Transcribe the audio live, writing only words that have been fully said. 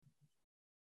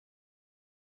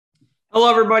Hello,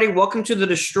 everybody. Welcome to the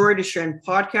Destroy Deshaun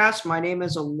podcast. My name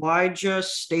is Elijah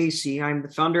Stacy. I'm the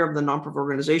founder of the nonprofit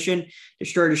organization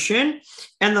Destroy Deshaun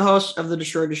and the host of the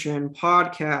Destroy Deshaun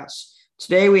podcast.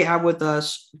 Today, we have with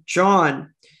us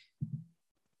John.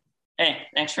 Hey,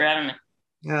 thanks for having me.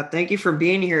 Thank you for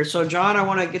being here. So, John, I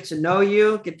want to get to know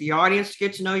you, get the audience to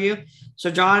get to know you.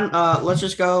 So, John,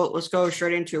 let's go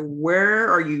straight into where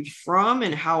are you from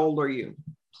and how old are you?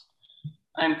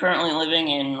 I'm currently living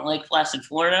in Lake Placid,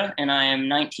 Florida, and I am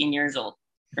 19 years old,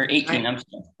 or 18.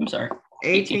 I'm sorry.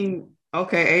 18.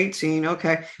 Okay, 18.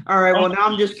 Okay. All right. Well, now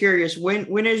I'm just curious.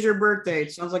 When is your birthday?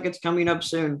 It sounds like it's coming up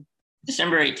soon.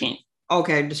 December 18th.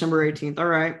 Okay, December 18th. All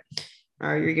right. All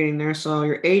right, you're getting there. So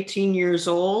you're 18 years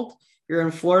old. You're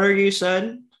in Florida, you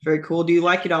said. Very cool. Do you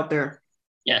like it out there?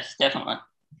 Yes, definitely.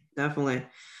 Definitely.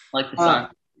 Like the sun.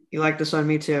 You like the sun?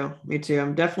 Me too. Me too.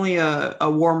 I'm definitely a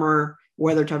warmer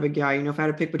weather type of guy. If I had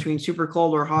to pick between super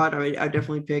cold or hot, I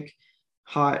definitely pick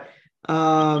hot.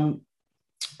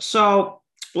 So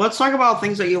let's talk about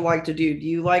things that you like to do. Do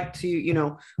you like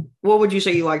to, what would you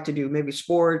say you like to do? Maybe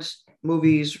sports,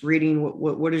 movies, reading.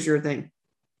 What is your thing?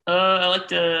 I like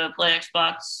to play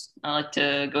Xbox. I like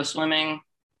to go swimming.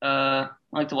 I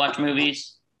like to watch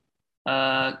movies.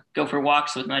 Go for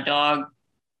walks with my dog.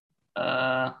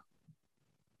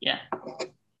 Yeah.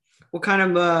 What kind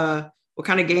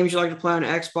of games you like to play on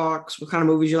Xbox? What kind of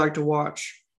movies you like to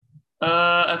watch?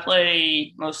 I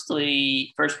play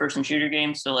mostly first-person shooter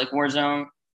games, so like Warzone,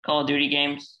 Call of Duty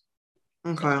games.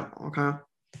 Okay, okay.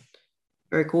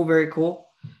 Very cool, very cool.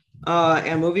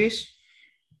 And movies?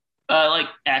 I like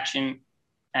action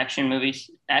movies,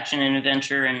 action and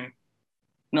adventure, and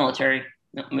military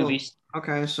movies.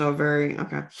 Okay, so very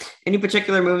okay. Any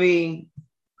particular movie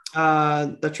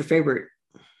that's your favorite?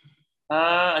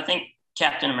 I think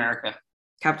Captain America.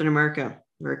 Captain America.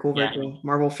 Very cool, very Yeah. cool.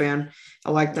 Marvel fan.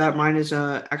 I like that. Mine is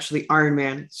actually Iron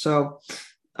Man. So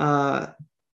uh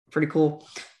pretty cool.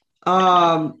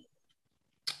 Um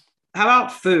how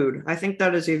about food? I think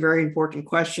that is a very important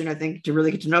question. I think to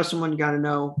really get to know someone, you got to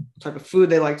know what type of food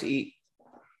they like to eat.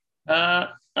 Uh,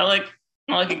 I like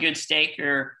I like a good steak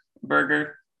or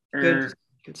burger Good, or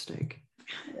good steak.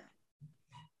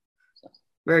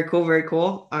 Very cool, very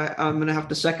cool. I'm gonna have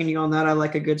to second you on that. I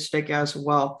like a good steak as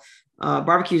well.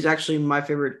 Barbecue is actually my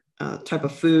favorite type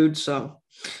of food. So,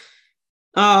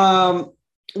 um,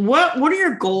 what are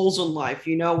your goals in life?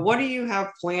 What do you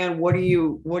have planned? What do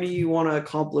you want to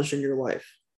accomplish in your life?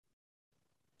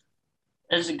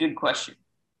 That is a good question.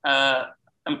 Uh,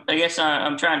 I guess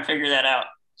I'm trying to figure that out.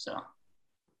 So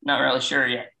not really sure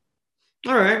yet.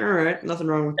 All right. Nothing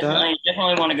wrong with that.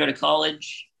 Definitely want to go to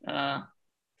college.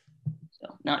 So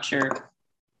not sure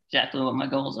exactly what my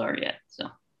goals are yet. So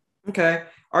Okay.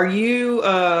 Are you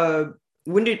are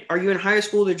you in high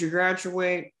school? Did you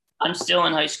graduate? I'm still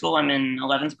in high school. I'm in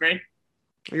 11th grade.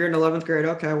 You're in 11th grade.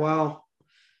 Okay, wow.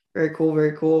 Very cool,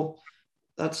 very cool.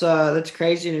 That's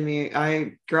crazy to me.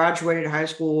 I graduated high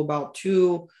school about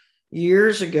 2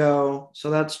 years ago,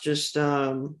 so that's just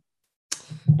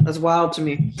that's wild to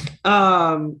me.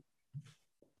 Um,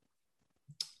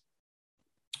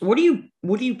 what are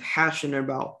you passionate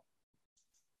about?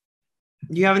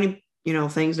 Do you have any,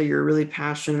 things that you're really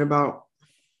passionate about?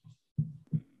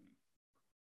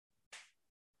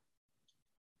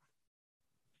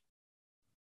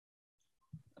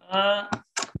 Uh,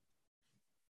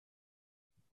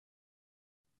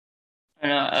 I don't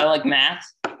know. I like math,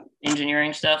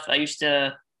 engineering stuff. I used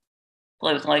to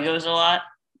play with Legos a lot.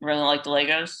 Really like the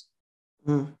Legos.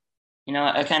 Hmm.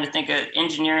 I kind of think of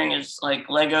engineering is like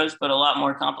Legos, but a lot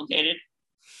more complicated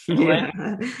in a way.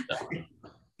 Yeah.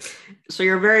 So, So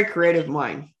you're a very creative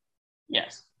mind,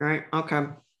 yes. right? Okay.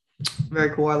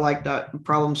 Very cool. I like that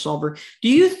problem solver. Do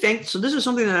you think so? This is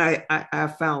something that I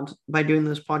have found by doing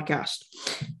this podcast.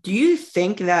 Do you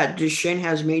think that Duchenne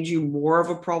has made you more of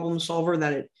a problem solver,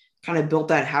 that it kind of built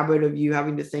that habit of you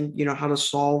having to think, how to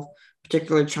solve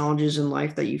particular challenges in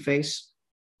life that you face?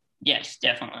 Yes,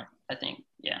 definitely. I think,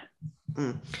 yeah.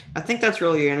 Mm. I think that's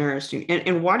really interesting.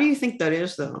 And why do you think that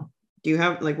is, though? Do you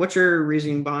have like what's your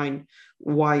reasoning behind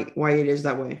why it is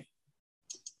that way?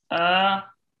 Uh,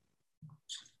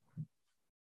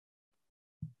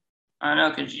 I don't know,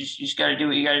 because you just got to do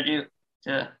what you got to do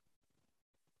to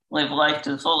live life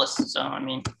to the fullest. So, I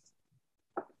mean,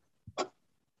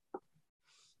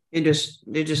 It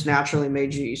just naturally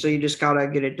made you so you just gotta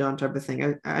get it done type of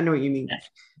thing. I know what you mean.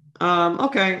 yeah.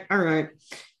 Okay, all right.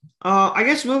 I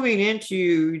guess moving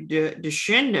into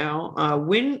Duchenne now.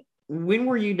 When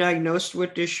were you diagnosed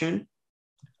with Duchenne?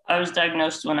 I was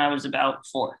diagnosed when I was about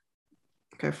 4.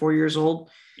 Okay, 4 years old.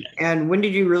 Yeah. And when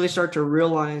did you really start to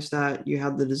realize that you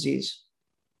had the disease?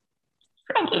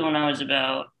 Probably when I was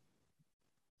about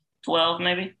 12,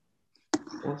 maybe.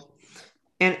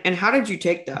 And how did you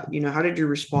take that? How did you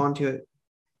respond to it?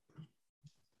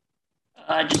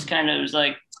 I just kind of was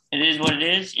like, it is what it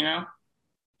is,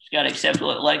 Just got to accept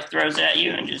what life throws at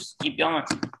you and just keep going.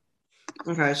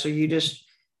 Okay, so you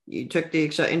took the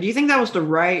accept. And do you think that was the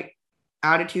right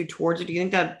attitude towards it? Do you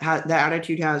think that that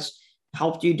attitude has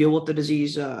helped you deal with the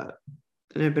disease in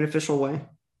a beneficial way?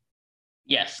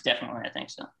 Yes, definitely. I think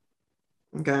so.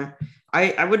 Okay,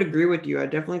 I would agree with you. I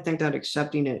definitely think that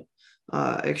accepting it,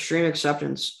 extreme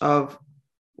acceptance of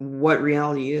what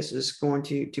reality is going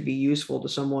to be useful to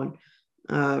someone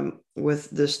with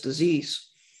this disease.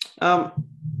 Um,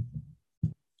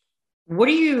 what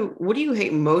do you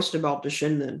hate most about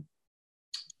Duchenne then?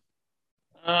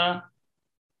 Uh,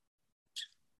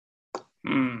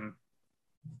 hmm.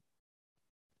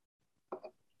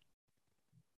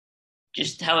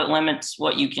 Just how it limits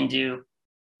what you can do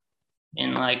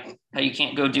and like how you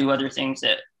can't go do other things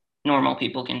that normal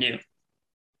people can do,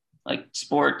 like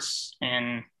sports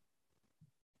and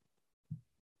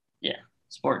yeah,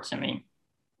 sports. I mean,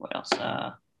 what else?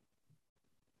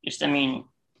 Just, I mean,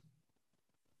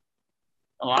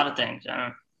 a lot of things. I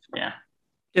don't, yeah.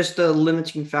 Just the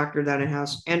limiting factor that it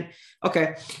has. And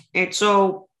okay, and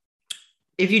so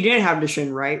if you didn't have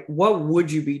Duchenne, right, what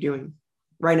would you be doing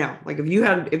right now? Like if you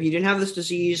didn't have this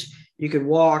disease, you could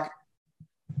walk.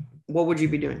 What would you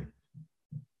be doing?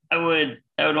 I would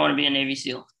want to be a Navy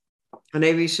SEAL. A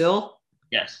Navy SEAL?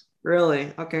 Yes.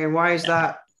 Really? Okay. Why is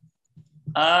that?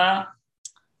 Uh,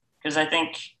 because I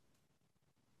think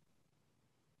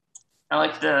I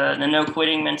like the no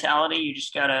quitting mentality. You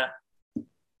just gotta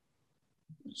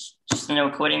just the no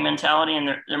quitting mentality, and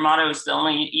their motto is the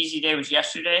only easy day was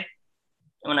yesterday.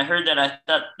 And when I heard that, I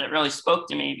thought that really spoke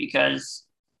to me because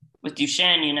with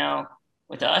Duchenne,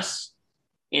 with us,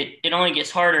 it only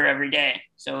gets harder every day.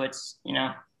 So it's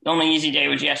the only easy day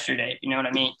was yesterday. You know what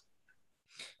I mean?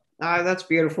 That's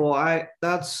beautiful. I'm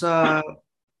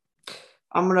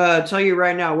gonna tell you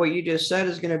right now what you just said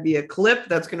is gonna be a clip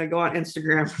that's gonna go on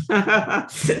Instagram.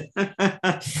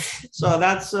 So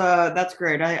that's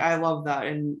great. I love that,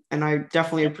 and I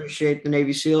definitely appreciate the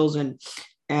Navy SEALs and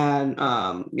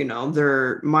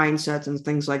their mindsets and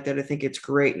things like that. I think it's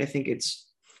great, and I think it's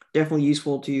definitely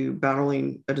useful to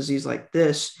battling a disease like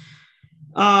this.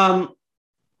 Um,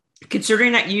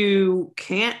 Considering that you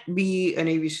can't be a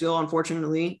Navy SEAL,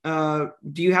 unfortunately,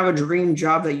 do you have a dream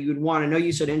job that you would want? I know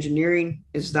you said engineering.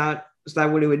 Is that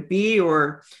what it would be,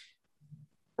 or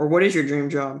what is your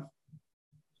dream job?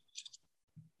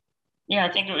 Yeah,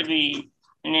 I think it would be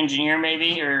an engineer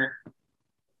maybe, or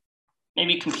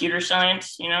maybe computer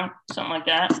science. Something like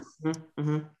that.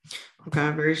 Mm-hmm.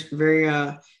 Okay, very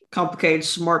very complicated,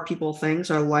 smart people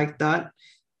things. I like that.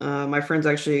 My friend's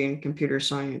actually in computer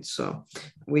science, so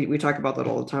we talk about that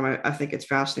all the time. I think it's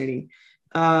fascinating.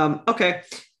 Okay.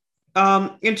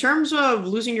 In terms of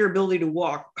losing your ability to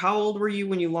walk, how old were you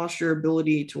when you lost your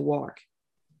ability to walk?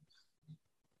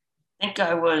 I think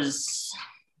I was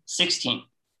 16.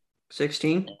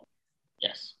 16?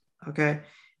 Yes. Okay.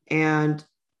 And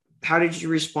how did you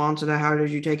respond to that? How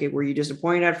did you take it? Were you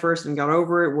disappointed at first and got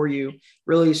over it? Were you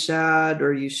really sad?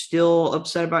 Are you still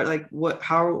upset about it? Like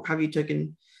how have you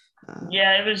taken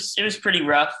Yeah, it was pretty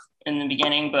rough in the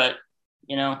beginning, but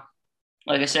you know,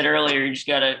 like I said earlier, you just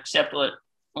gotta accept what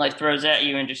life throws at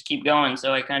you and just keep going.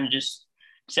 So I kind of just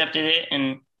accepted it,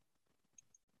 and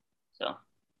so.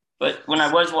 But when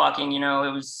I was walking, I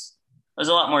was a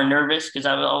lot more nervous because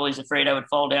I was always afraid I would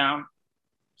fall down.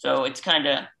 So it's kind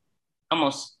of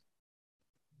almost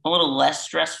a little less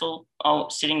stressful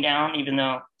sitting down, even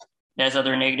though it has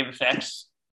other negative effects.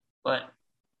 But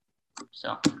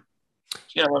so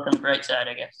you gotta look on the bright side,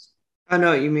 I guess. I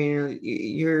know what you mean.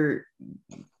 You're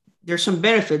there's some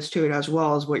benefits to it as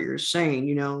well as what you're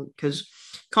saying, because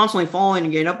constantly falling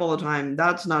and getting up all the time,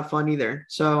 that's not fun either. Yeah.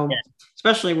 So,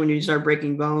 especially when you start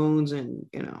breaking bones and,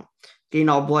 getting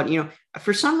all blood,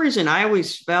 for some reason, I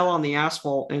always fell on the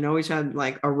asphalt and always had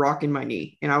like a rock in my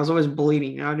knee and I was always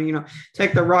bleeding. I would,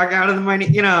 take the rock out of my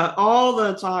knee, all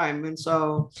the time. And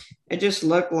so it just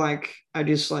looked like I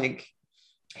just like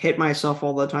hit myself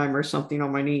all the time or something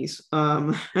on my knees.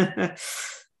 Um,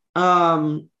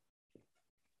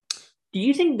 do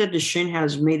you think that the shin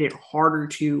has made it harder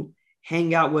to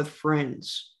hang out with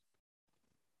friends?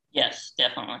 Yes,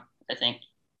 definitely. I think.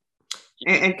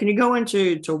 And can you go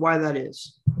into why that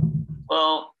is?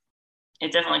 Well,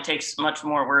 it definitely takes much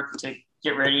more work to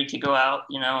get ready to go out.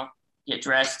 Get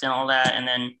dressed and all that, and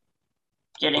then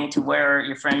getting to where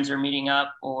your friends are meeting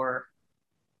up, or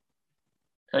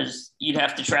because you'd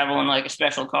have to travel in like a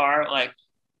special car, like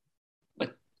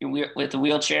with your with the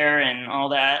wheelchair and all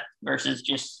that versus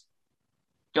just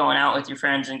going out with your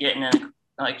friends and getting in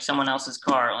like someone else's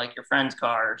car, like your friend's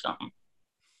car or something.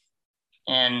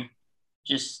 And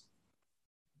just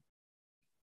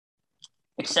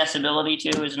accessibility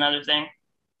too is another thing.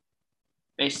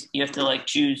 You have to like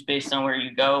choose based on where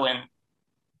you go, and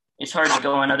it's hard to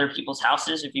go in other people's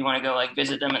houses if you want to go like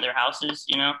visit them at their houses,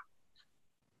 you know?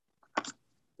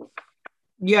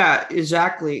 Yeah,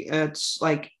 exactly. It's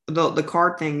like the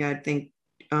car thing, I think,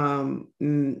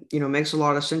 makes a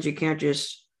lot of sense. You can't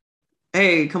just,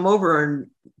 hey, come over and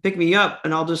pick me up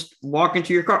and I'll just walk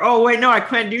into your car. Oh, wait, no, I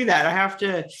can't do that. I have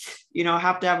to,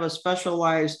 have a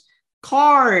specialized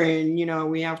car, and,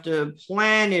 we have to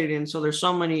plan it. And so there's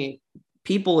so many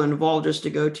people involved just to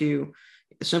go to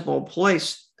a simple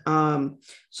place. So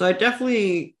I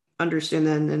definitely understand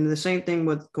that. And the same thing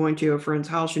with going to a friend's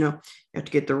house, you have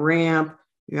to get the ramp.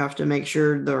 You have to make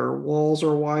sure their walls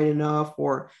are wide enough,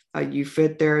 or you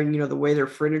fit there, and the way their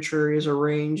furniture is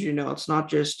arranged, it's not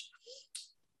just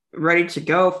ready to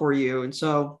go for you. And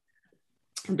so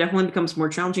it definitely becomes more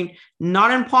challenging.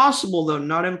 Not impossible though,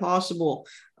 not impossible.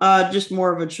 Just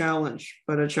more of a challenge,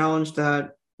 but a challenge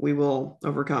that we will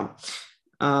overcome.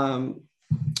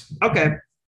 Okay,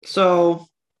 so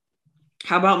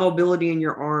how about mobility in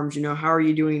your arms? How are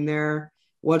you doing there?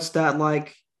 What's that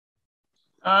like?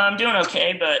 I'm doing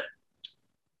okay, but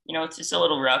it's just a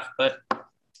little rough. But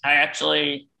I'm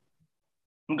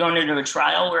going into a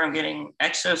trial where I'm getting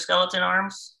exoskeleton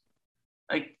arms,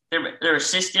 like they're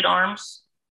assisted arms.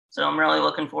 So I'm really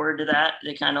looking forward to that.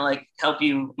 They kind of like help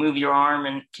you move your arm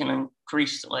and can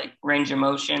increase like range of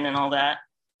motion and all that.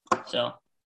 So,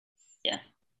 yeah.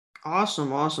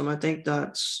 Awesome, awesome. I think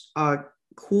that's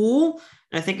cool.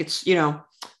 And I think it's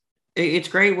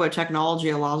great what technology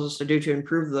allows us to do to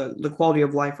improve the quality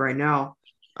of life right now.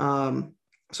 So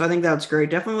I think that's great.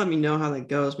 Definitely let me know how that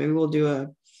goes. Maybe we'll do a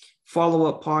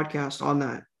follow-up podcast on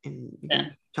that, and you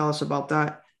can tell us about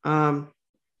that.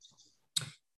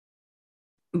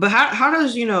 But how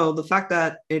does, the fact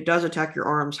that it does attack your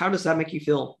arms, how does that make you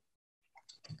feel?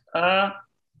 I'd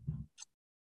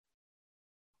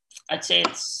say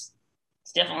it's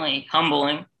definitely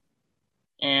humbling,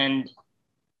 and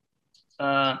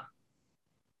I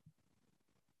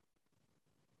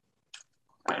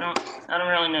don't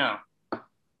really know.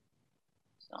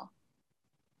 So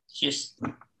it's just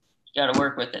you got to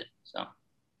work with it. So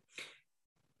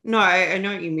No, I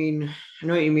know what you mean. I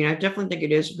know what you mean. I definitely think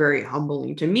it is very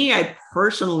humbling. To me, I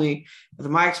personally, with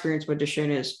my experience with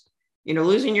Duchenne, is,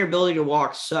 losing your ability to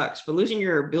walk sucks, but losing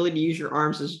your ability to use your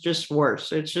arms is just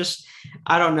worse. It's just,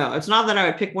 I don't know. It's not that I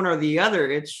would pick one or the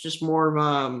other. It's just more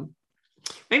of,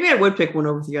 maybe I would pick one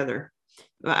over the other.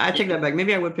 I take that back.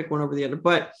 Maybe I would pick one over the other,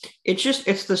 but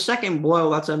it's the second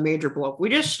blow. That's a major blow. If we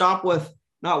just stop with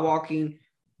not walking,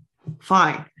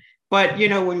 fine. But,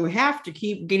 when we have to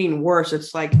keep getting worse,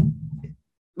 it's like,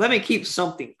 let me keep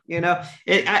something,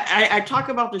 I talk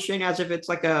about Duchenne as if it's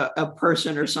like a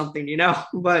person or something,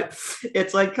 but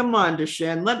it's like, come on,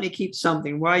 Duchenne, let me keep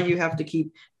something. Why you have to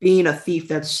keep being a thief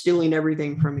that's stealing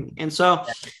everything from me? And so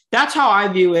that's how I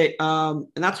view it. And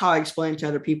that's how I explain it to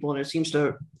other people. And it seems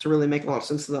to really make a lot of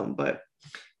sense to them. But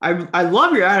I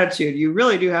love your attitude. You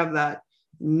really do have that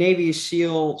Navy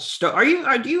SEAL stuff.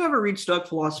 Do you ever read Stoic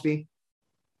philosophy?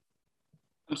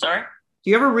 I'm sorry?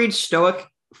 Do you ever read Stoic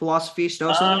philosophy,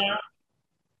 Stoicism?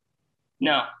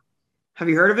 No. Have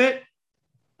you heard of it?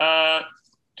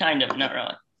 Kind of, not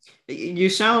really. You're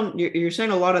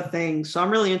saying a lot of things. So I'm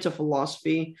really into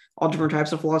philosophy, all different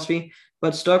types of philosophy,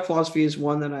 but Stoic philosophy is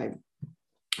one that I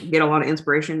get a lot of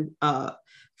inspiration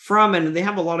from, and they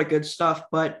have a lot of good stuff.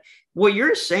 But what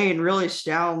you're saying really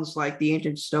sounds like the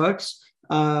ancient Stoics,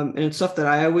 and it's stuff that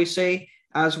I always say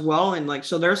as well. And like,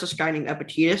 so there's this guy named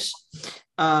Epictetus,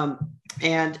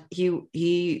 and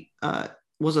he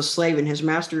was a slave, and his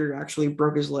master actually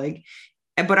broke his leg.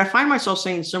 But I find myself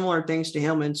saying similar things to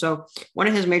him. And so one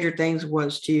of his major things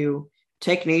was to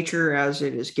take nature as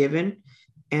it is given.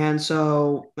 And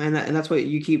so, and that's what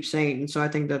you keep saying. And so I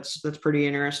think that's pretty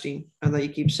interesting that you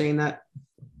keep saying that.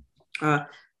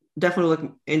 Definitely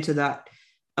look into that.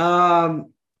 Do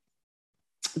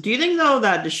you think, though,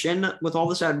 that Duchenne, with all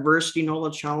this adversity and all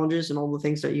the challenges and all the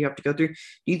things that you have to go through, do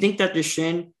you think that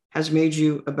Duchenne has made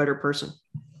you a better person?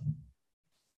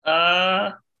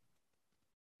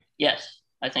 Yes,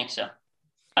 I think so.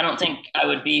 I don't think I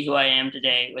would be who I am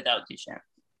today without Duchenne.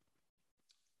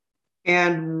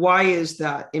 And why is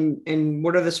that? And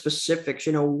what are the specifics?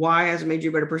 Why has it made you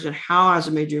a better person? How has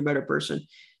it made you a better person?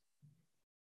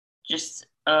 Just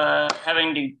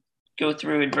having to go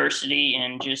through adversity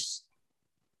and just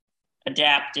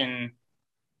adapt and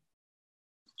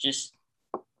just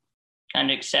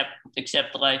kind of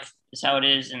accept life is how it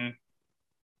is, and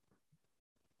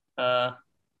uh,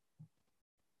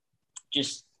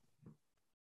 just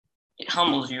it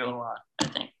humbles you a lot, I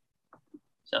think.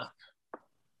 So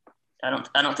I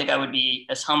don't think I would be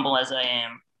as humble as I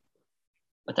am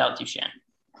without Duchenne.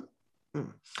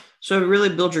 So it really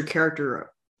builds your character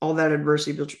up. All that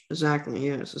adversity builds exactly.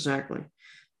 Yes, exactly.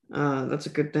 That's a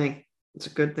good thing. It's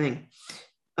a good thing.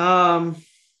 If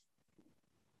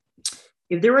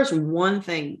there was one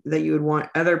thing that you would want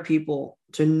other people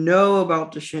to know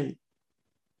about Duchenne,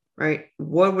 right?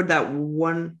 What would that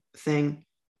one thing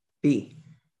be?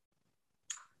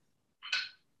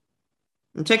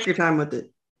 And take your time with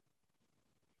it.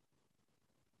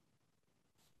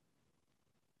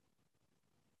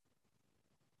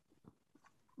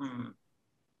 Hmm.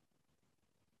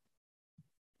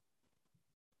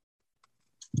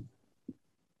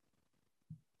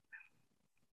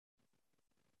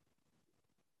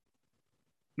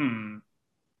 Hmm.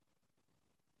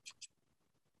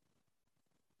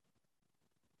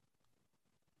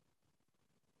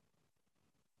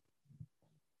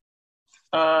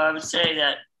 I would say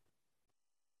that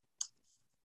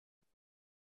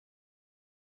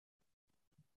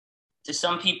to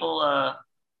some people,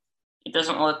 it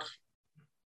doesn't look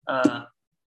uh,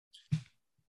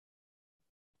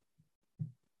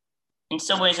 in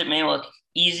some ways it may look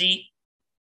easy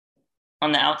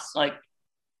on the outs, like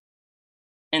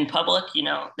in public.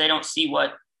 They don't see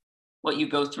what you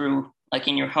go through, like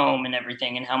in your home and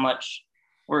everything, and how much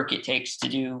work it takes to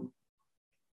do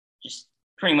just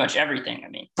pretty much everything. I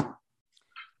mean,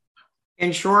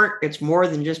 In short, it's more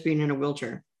than just being in a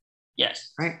wheelchair,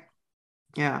 yes. right?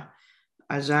 Yeah,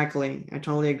 exactly. I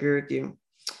totally agree with you.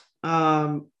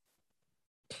 Um,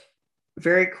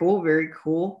 Very cool, very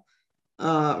cool.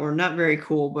 Or not very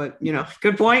cool, but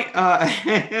good point.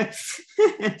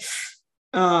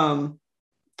 Um,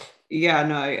 yeah,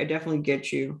 no, I definitely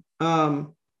get you.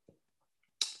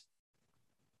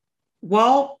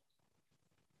 Well,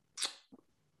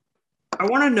 I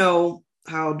want to know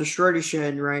how Destroy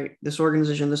Duchenne, right? This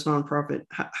organization, this nonprofit,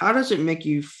 how does it make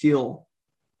you feel?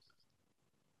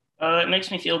 It makes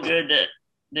me feel good that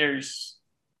there's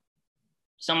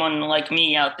someone like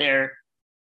me out there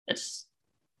that's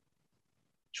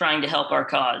trying to help our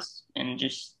cause, and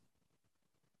just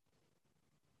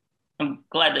I'm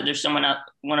glad that there's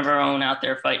one of our own out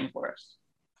there fighting for us.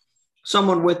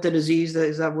 Someone with the disease,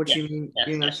 is that what Yes, you mean? yes,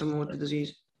 Yeah, yes. someone with the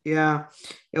disease. Yeah.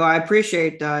 I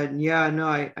appreciate that. Yeah, no,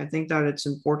 I think that it's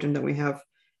important that we have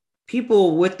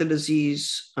people with the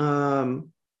disease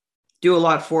do a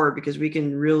lot for it, because we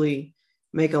can really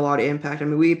make a lot of impact. I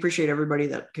mean, we appreciate everybody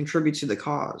that contributes to the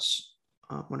cause,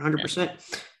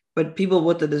 100%. But people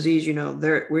with the disease,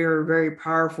 we're very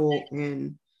powerful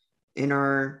in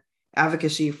our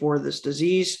advocacy for this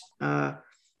disease,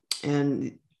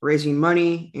 and raising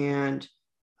money and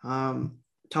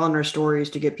telling our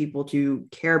stories to get people to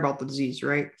care about the disease,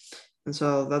 right? And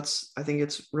so I think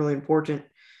it's really important.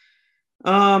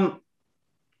 Um,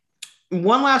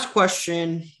 One last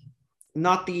question,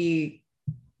 not the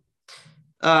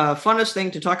funnest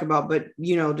thing to talk about, but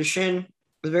Duchenne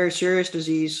is a very serious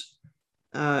disease.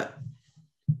 Uh,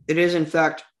 it is in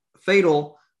fact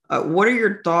fatal. What are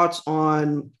your thoughts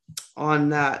on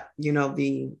that?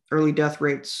 The early death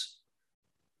rates.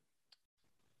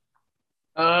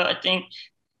 I think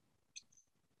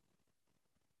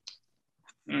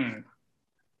hmm,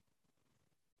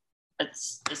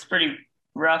 it's pretty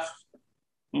rough.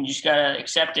 You just gotta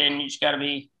accept it, and you just gotta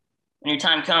be when your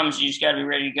time comes, you just gotta be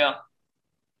ready to go.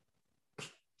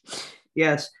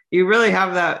 Yes, you really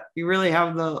have that. You really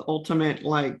have the ultimate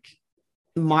like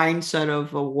mindset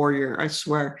of a warrior. I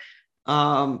swear.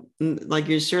 Like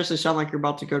you seriously sound like you're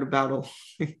about to go to battle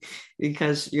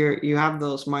because you have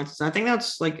those mindsets. I think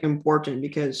that's like important,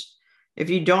 because if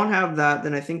you don't have that,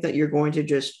 then I think that you're going to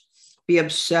just be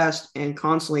obsessed and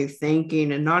constantly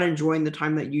thinking and not enjoying the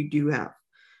time that you do have.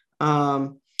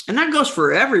 And that goes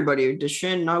for everybody,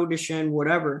 Duchenne, no Duchenne,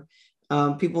 whatever.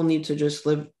 People need to just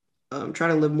try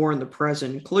to live more in the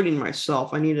present, including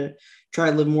myself. I need to try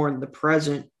to live more in the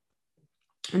present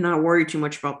and not worry too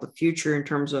much about the future in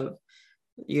terms of,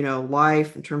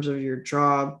 life, in terms of your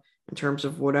job, in terms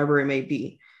of whatever it may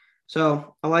be.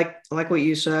 So I like what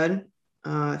you said.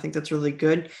 I think that's really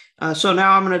good. So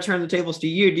now I'm going to turn the tables to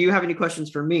you. Do you have any questions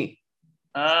for me?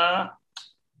 Uh,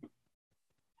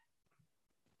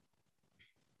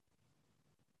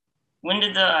 when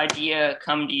did the idea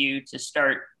come to you to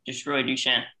start Destroy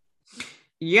Duchenne?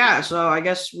 Yeah, so I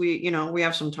guess we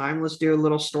have some time. Let's do a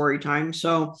little story time.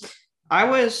 So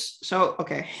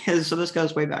okay. So this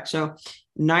goes way back. So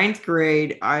ninth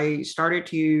grade, I started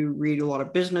to read a lot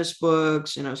of business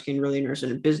books, and I was getting really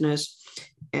interested in business.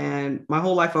 And my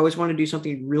whole life, I always wanted to do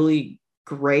something really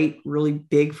great, really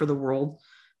big for the world.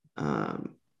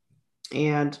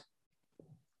 And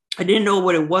I didn't know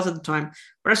what it was at the time,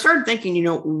 but I started thinking,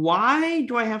 why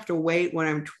do I have to wait when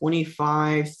I'm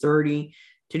 25, 30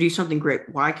 to do something great?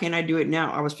 Why can't I do it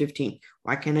now? I was 15.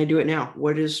 Why can't I do it now?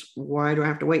 Why do I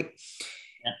have to wait?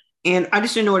 Yeah. And I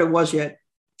just didn't know what it was yet.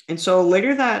 And so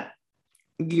later that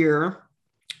year,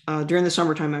 during the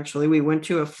summertime, actually, we went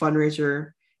to a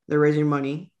fundraiser. They're raising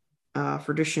money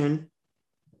for Dushin.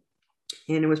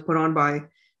 And it was put on by a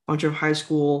bunch of high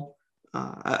school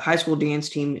dance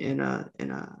team in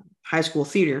a high school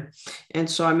theater. And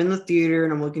so I'm in the theater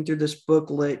and I'm looking through this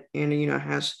booklet, and it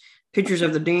has pictures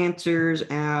of the dancers,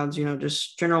 ads,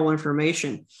 just general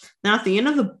information. Now at the end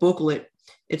of the booklet,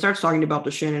 it starts talking about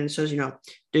Duchenne, and it says,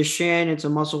 Duchenne, it's a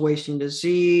muscle wasting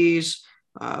disease.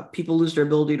 People lose their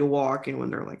ability to walk when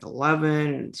they're like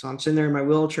 11. And so I'm sitting there in my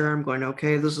wheelchair. I'm going,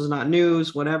 okay, this is not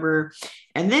news, whatever.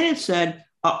 And then it said,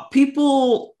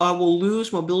 people will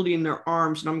lose mobility in their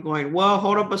arms. And I'm going, well,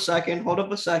 hold up a second.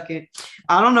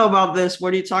 I don't know about this.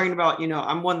 What are you talking about?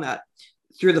 I'm one that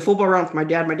threw the football around with my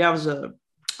dad. My dad was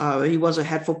he was a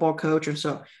head football coach. And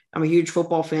so I'm a huge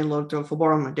football fan, loved throwing football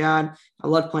around with my dad. I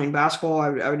loved playing basketball.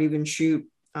 I would even shoot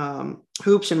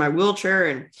hoops in my wheelchair.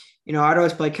 And, I'd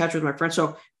always play catch with my friends.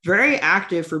 So very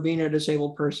active for being a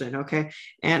disabled person. Okay.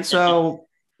 And so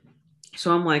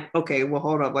I'm like, okay, well,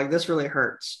 hold up. Like, this really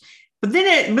hurts. But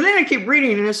then I keep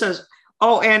reading, and it says,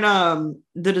 oh, and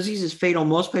the disease is fatal.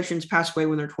 Most patients pass away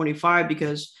when they're 25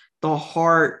 because the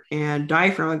heart and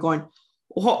diaphragm are going.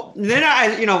 Well,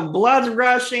 then blood's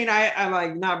rushing. I'm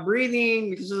like not breathing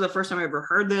because this is the first time I ever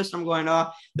heard this. I'm going,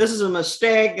 this is a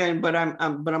mistake. But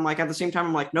I'm like, at the same time,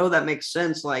 I'm like, no, that makes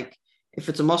sense. Like, if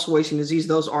it's a muscle wasting disease,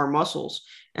 those are muscles.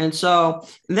 And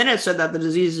then it said that the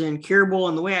disease is incurable.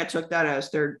 And the way I took that as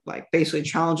they're like basically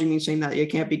challenging me, saying that it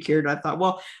can't be cured. I thought,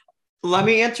 well, let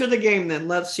me enter the game then.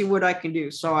 Let's see what I can do.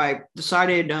 So I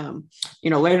decided,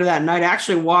 later that night, I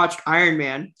actually watched Iron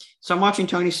Man. So I'm watching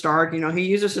Tony Stark. He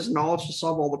uses his knowledge to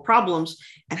solve all the problems.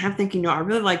 And I'm thinking, I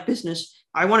really like business.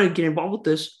 I want to get involved with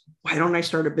this. Why don't I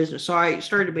start a business? So I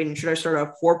started debating, should I start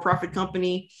a for-profit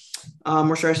company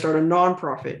or should I start a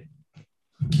nonprofit?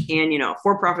 And,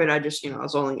 for-profit, I just, I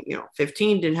was only,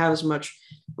 15, didn't have as much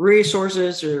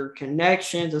resources or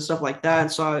connections and stuff like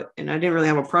that. And I didn't really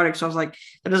have a product. So I was like,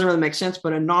 that doesn't really make sense.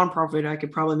 But a nonprofit, I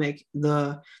could probably make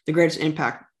the greatest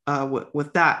impact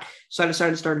with that. So I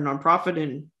decided to start a nonprofit,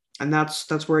 and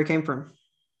that's where it came from.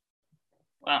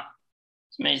 Wow.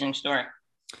 It's an amazing story.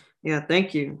 Yeah,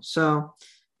 thank you. So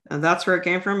that's where it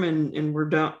came from. And we're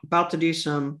about to do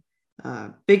some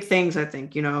big things, I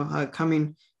think,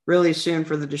 coming really soon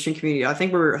for the Duchenne community. I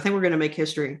think we're going to make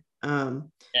history. Yeah.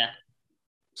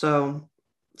 So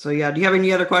yeah. Do you have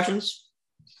any other questions?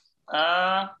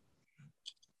 No,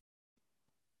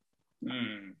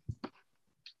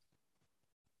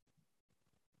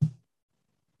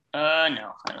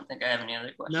 I don't think I have any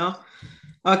other questions. No.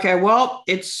 Okay. Well,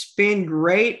 it's been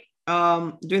great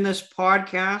doing this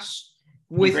podcast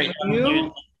with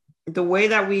you. The way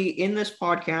that we end this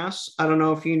podcast, I don't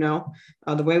know if you know,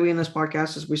 the way we end this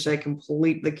podcast is we say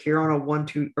complete the cure on a 1,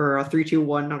 2, or a 3, 2,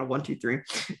 1, not a 1, 2, 3.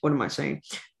 What am I saying?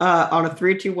 On a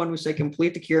 3, 2, 1, we say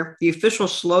complete the cure. The official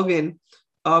slogan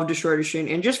of Destroy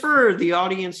Duchenne. And just for the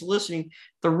audience listening,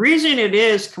 the reason it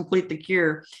is complete the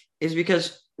cure is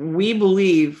because we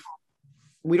believe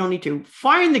we don't need to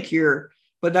find the cure,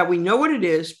 but that we know what it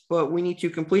is, but we need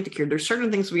to complete the cure. There's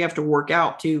certain things we have to work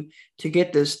out to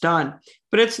get this done.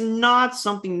 But it's not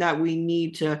something that we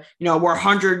need to, we're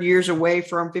 100 years away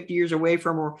from, 50 years away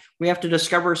from, or we have to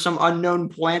discover some unknown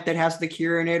plant that has the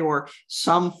cure in it, or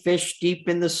some fish deep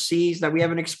in the seas that we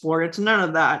haven't explored. It's none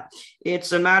of that.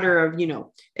 It's a matter of,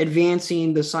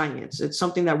 advancing the science. It's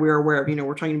something that we're aware of.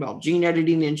 We're talking about gene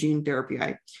editing and gene therapy.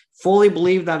 I fully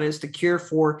believe that is the cure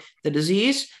for the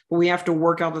disease, but we have to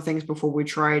work out the things before we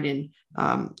try it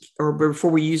or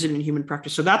before we use it in human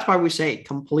practice. So that's why we say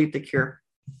complete the cure.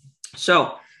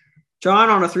 So, John,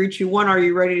 on a 3, 2, 1, are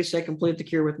you ready to say complete the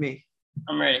cure with me?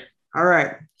 I'm ready. All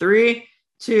right. 3,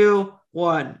 2,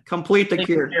 1. Complete the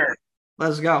cure.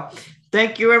 Let's go.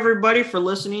 Thank you, everybody, for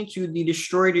listening to the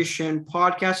Destroy Duchenne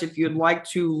podcast. If you'd like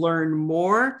to learn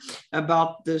more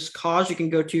about this cause, you can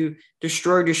go to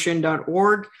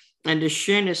destroyduchenne.org. And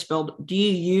Duchenne is spelled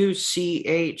Duchenne.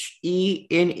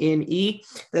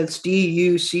 That's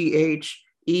Duchenne.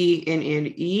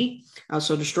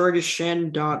 So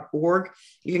destroyduchenne.org.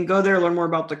 You can go there, learn more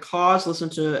about the cause, listen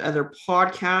to other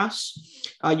podcasts.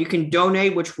 You can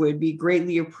donate, which would be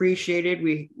greatly appreciated.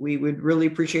 We would really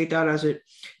appreciate that, as it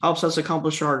helps us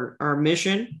accomplish our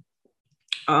mission.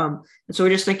 And so we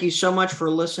just thank you so much for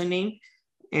listening,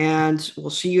 and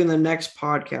we'll see you in the next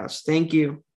podcast. Thank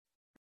you.